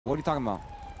What are you talking about?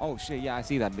 Oh shit, yeah, I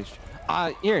see that bitch.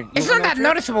 Here. It's not that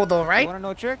noticeable though, right? You wanna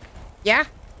know a trick? Yeah.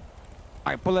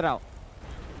 All right, pull it out.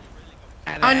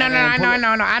 Oh no,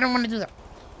 I don't want to do that.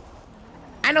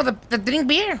 I know the drink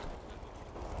beer.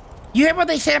 You hear what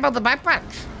they said about the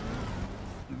backpacks?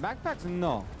 Backpacks?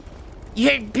 No. You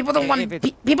hear people don't want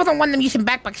them using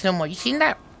backpacks no more. You seen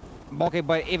that? Okay,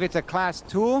 but if it's a class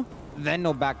 2, then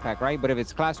no backpack, right? But if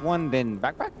it's class 1, then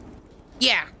backpack?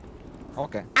 Yeah.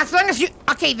 Okay. As long as you...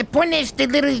 Okay, the point is they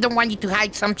literally don't want you to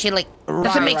hide some shit like...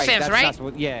 Doesn't make sense, right? That's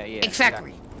what, yeah.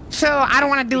 Exactly. So, I don't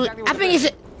want to do it. I think it's...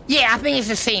 Yeah, I think it's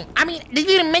the same. I mean, they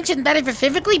didn't mention that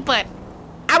specifically, but...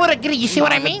 I would agree. You see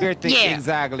what I mean? Yeah.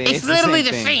 Exactly. It's literally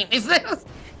the same. It's literally...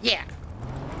 Yeah.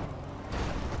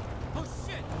 Oh,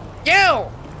 shit. Yo!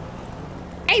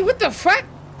 Hey, what the fuck?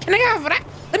 Can I have that?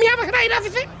 Let me have a grenade,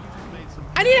 officer.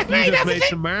 I need a grenade, officer. Made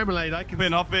some marmalade. I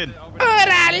can hop in.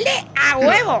 Órale, a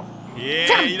huevo.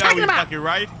 Yeah, you know we fucking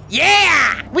right.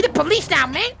 Yeah, we the police now,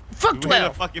 man. Fuck 12. We're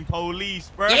the fucking police,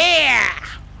 bro. Yeah.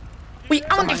 We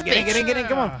own this bitch. Get in,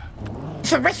 come on.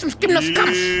 So arrest some criminals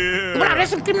comes. You wanna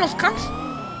arrest some criminals comes?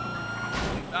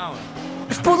 Down.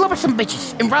 Let's pull over some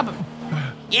bitches and rob them.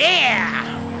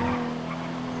 Yeah.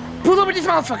 Pull over this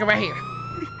motherfucker right here.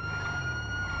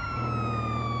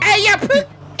 Hey, yo,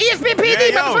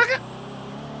 ESVPD, motherfucker.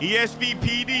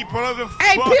 ESVPD, pull over the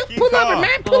Hey, fucking pull car. over,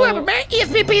 man. Pull over, man.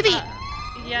 ESVPD.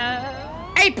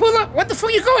 Yeah. Hey, pull up. What the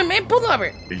fuck you going, man? Pull over.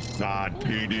 Eastside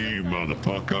PD,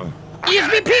 motherfucker.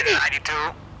 ESVPD.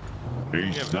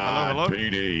 92. Eastside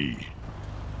PD.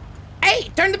 Hey,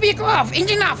 turn the vehicle off.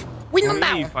 Engine off. Window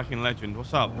down. Fucking legend.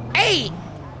 What's up? Hey.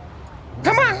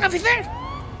 Come on, officer.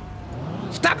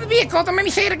 Stop the vehicle. Don't make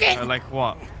me say it again. Like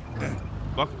what?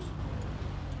 Buckles?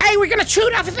 Hey, we're gonna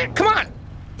shoot, officer. Come on.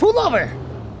 Pull over.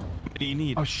 What do you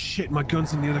need? Oh shit, my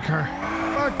gun's in the other car.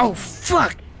 Oh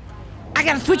fuck! I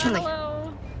got a switchblade.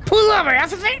 Pull over,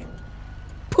 officer.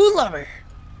 Pull over.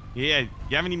 Yeah,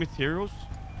 you have any materials?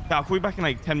 Yeah, I'll call you back in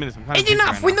like 10 minutes. I'm kind of Engine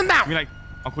off, window down. I mean, like,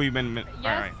 I'll call you in a minute. Yes,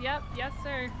 All right. yep, yes,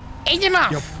 sir. Engine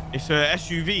off. Yep. It's a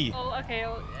SUV. Oh, okay.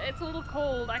 Well, it's a little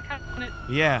cold. I can't.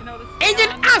 Yeah. You know, Engine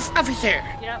off, officer.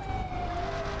 Yep.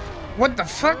 What the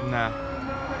fuck? Nah.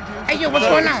 Hey, yo, what's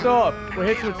going on? Stop. We're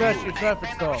here to address your traffic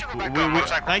stop.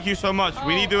 Thank you so much.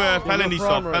 We need to do a felony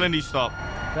stop. Felony stop.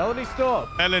 Felony stop.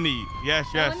 Felony. Yes,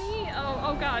 yes. Felony?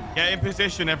 Oh god. Get in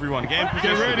position, everyone. Get in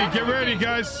position. Get ready,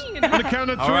 guys. On the count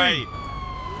of 3. All right.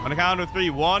 On the count of 3.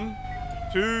 1,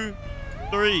 2,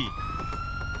 3.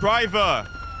 Driver.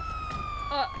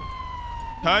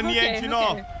 Turn the engine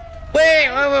off. Wait,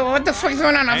 what the fuck is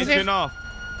going on, officer? Engine off.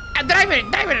 Driver.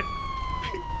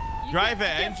 Driver,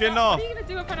 engine off. What are you gonna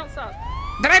do if I don't stop?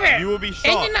 Driver. You will be shot.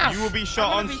 Engine off. You will be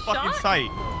shot on fucking sight.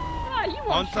 Ah, you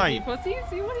won't shoot me, pussy.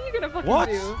 See, what are you gonna fucking What?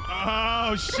 do?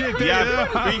 Oh shit.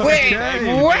 Yeah. Wait,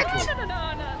 what?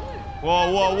 No.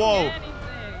 Whoa.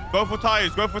 Go for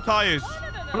tires. Go for tires.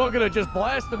 We're not gonna just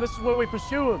blast them. This is where we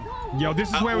pursue them. Yo, this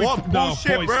is where we... What No,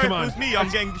 bullshit, boys, bro. come If on. it was me, I'm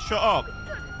getting shut up.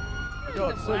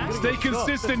 God, so you're gonna Stay get shot.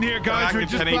 consistent here, guys. We're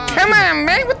just... Come on,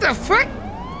 man. What the fuck?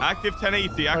 Active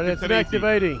 1080. Alright, Active it's an 1080. active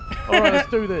 80. Alright, let's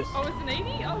do this. Oh, it's an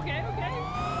 80? Okay.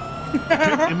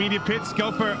 Immediate pits.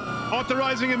 Go for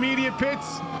authorizing immediate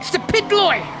pits. It's the pit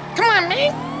lord. Come on,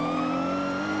 man.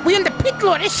 We in the pit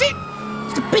lord. This shit.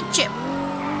 It's the pit chip.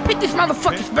 Pit these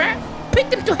motherfuckers, bro. Pit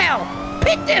them to hell.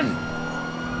 Pit them.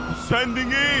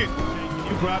 Sending it. Can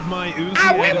you grab my Uzi I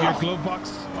out of will. your glove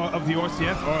box of the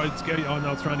RCF? Or it's... Oh,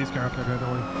 no, it's Randy's car. Okay, don't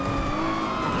worry.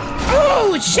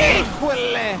 Oh, shit.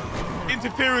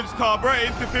 Interference car, bro.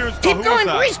 Interference car. Keep going,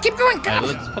 boys. Keep going. Come.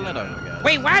 Let's pull it over, guys.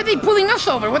 Wait, why are they pulling us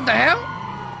over? What the hell?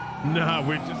 Nah,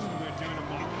 we're doing a mock.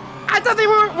 I thought they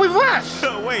were with us.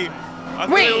 Wait. I thought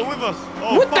Wait. they were with us.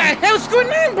 Oh, What fuck. the hell's going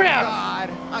on, bro? God,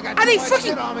 I got Are they too much fucking...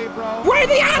 shit on me, bro. Why are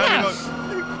they Telling on us?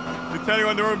 They're telling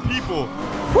on their own people.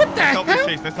 What the Let's help this hell?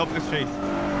 chase. Let's help this chase.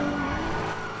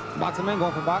 Box him in,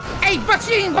 going for box. Hey, box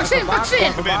in. Going for Box.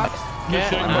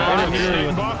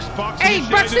 Hey,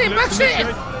 box in.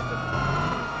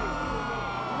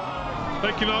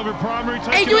 Taking over primary.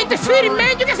 Hey, you interfering,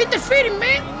 man. You guys interfering,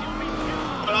 man.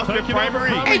 Taking over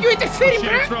primary. Hey, you interfering,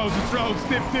 It's bro. Rose. It's Rose.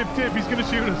 Tip. He's gonna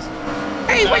shoot us.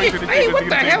 Hey, what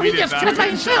the hell? He just crashed by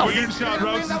himself. We're getting shot.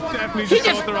 Rose is definitely He just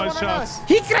just- authorized shots.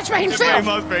 He crashed by He's gonna himself.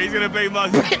 blame us, bro. He's gonna blame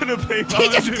us. He's gonna blame He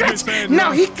us. just crashed. 100%,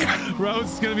 No, he...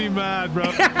 Rose is gonna be mad, bro.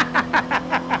 He's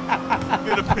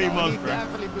gonna blame us, He bro.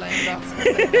 definitely blamed us.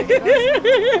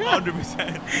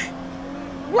 100%.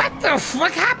 What the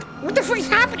fuck happened? What the fuck is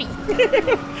happening?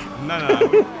 No.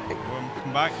 We'll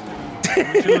come back.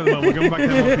 We're chilling, man. We're going back to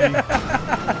MLP.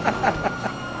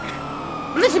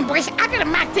 Listen, boys, I got a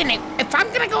Mac in it. If I'm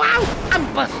gonna go out,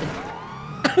 I'm busting.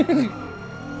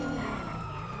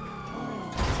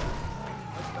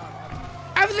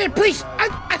 Officer, please.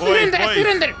 I surrender. I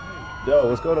surrender. Yo,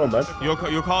 what's going on, man?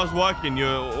 Your car's working.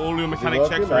 All your mechanic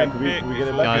checks are in fit. We get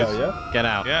it back out, yeah? Get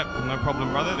out. Yeah, no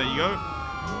problem, brother. There you go.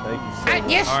 Thank you, sir.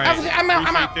 Yes, All right. officer, I'm out.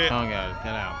 I'm out. Appreciate it. Come on, guys.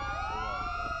 Get out.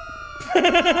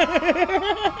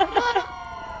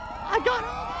 I got it.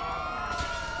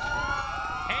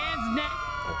 Hands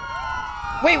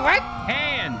now. Wait, what?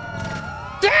 Hand.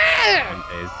 Damn!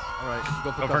 All right,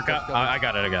 go for Go for customs. I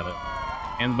got it.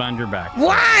 Hands behind your back.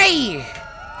 Why?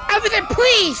 Officer,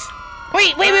 please.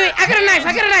 Wait. I got a knife.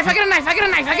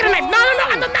 No.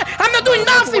 I'm not doing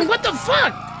nothing. What the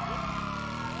fuck?